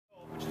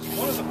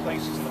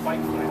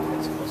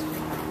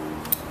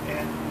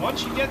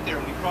once you get there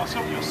and we cross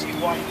over, you'll see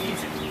why it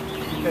needs it.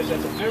 Because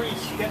that's a very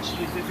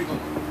sketchy and difficult.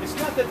 It's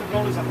not that the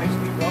road is a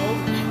high-speed road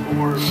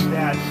or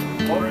that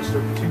motorists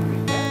are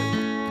particularly bad.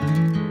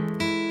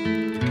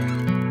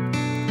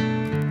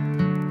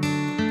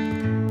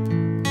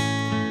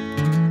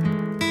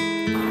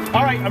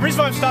 All right, the reason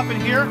why I'm stopping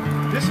here,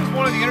 this is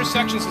one of the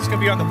intersections that's going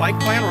to be on the bike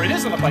plan, or it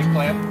is on the bike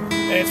plan,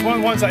 and it's one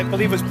of the ones I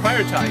believe was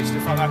prioritized,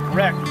 if I'm not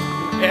correct.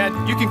 And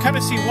you can kind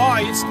of see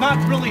why it's not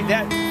really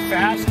that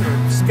fast or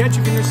sketchy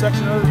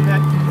intersection other than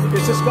that.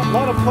 It's just got a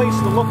lot of places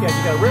to look at.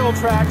 You got railroad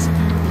tracks,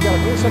 you got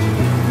an intersection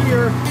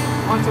here,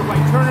 lots of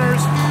right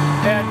turners,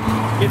 and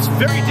it's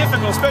very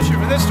difficult, especially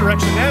for this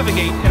direction, to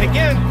navigate. And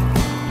again,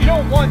 you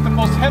don't want the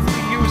most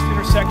heavily used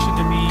intersection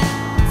to be,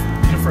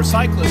 for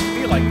cyclists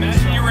to be like this.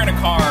 Imagine you were in a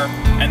car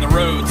and the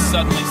road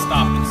suddenly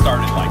stopped and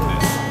started like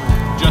this.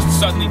 Just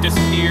suddenly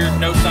disappeared,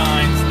 no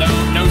signs,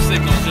 no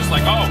signals, just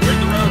like, oh, where'd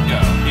the road go?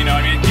 You know,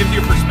 I mean, it gives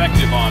you a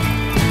perspective on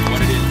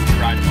what it is to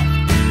ride a bike.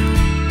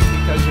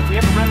 Because if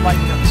we have a red light,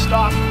 we have to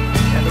stop,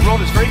 and the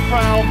road is very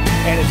crowded,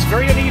 and it's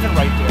very uneven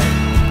right there.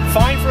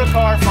 Fine for a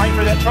car, fine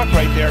for that truck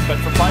right there, but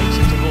for bikes,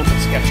 it's a little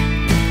bit sketchy.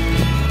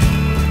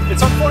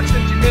 It's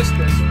unfortunate you missed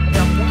this.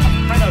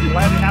 I'm kind of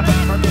glad it happened.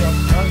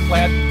 I'm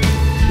glad.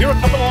 We were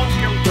coming along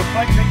here, we were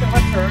trying to make a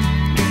left turn.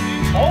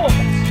 All of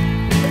us,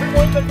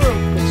 everyone in the group,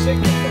 was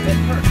signaling for that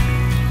turn.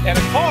 And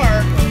a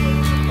car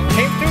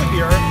came through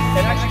here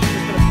and actually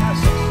was going to pass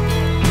us.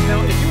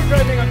 Now, if you were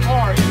driving a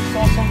car and you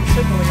saw someone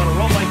signaling on a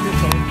road like this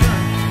on a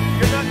turn,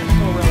 you're not going to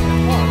go around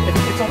that car.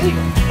 It's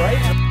illegal, right?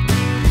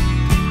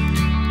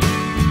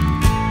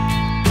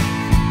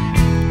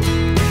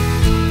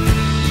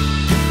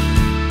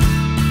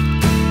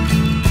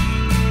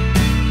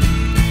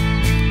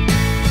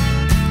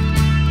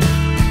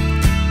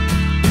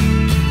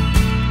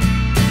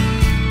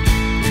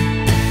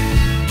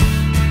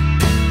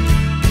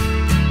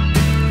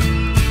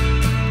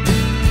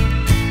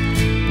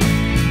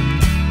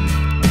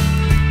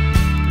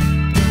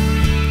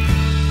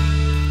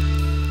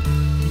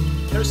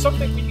 There's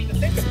something we need to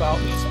think about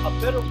is a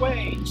better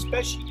way,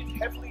 especially in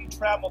heavily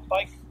traveled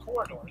bike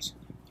corridors,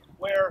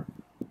 where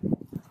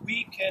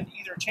we can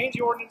either change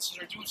the ordinances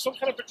or do some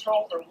kind of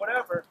patrol or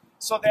whatever,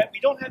 so that we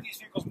don't have these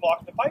vehicles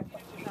blocking the bike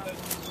lane.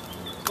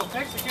 So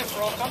thanks again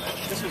for all coming.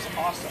 This was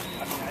awesome.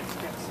 I mean, I just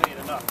can't say it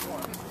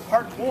enough.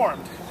 Heart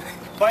warmed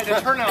by the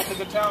turnout that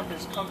the town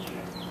has come to.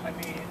 I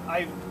mean,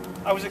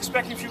 I was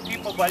expecting a few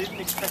people, but I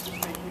didn't expect as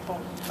many people.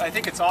 I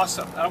think it's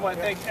awesome. And I want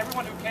to thank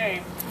everyone who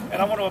came,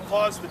 and I want to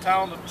applaud the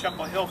town of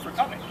Chapel Hill for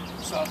coming.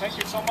 So thank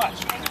you so much.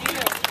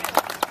 Thank you.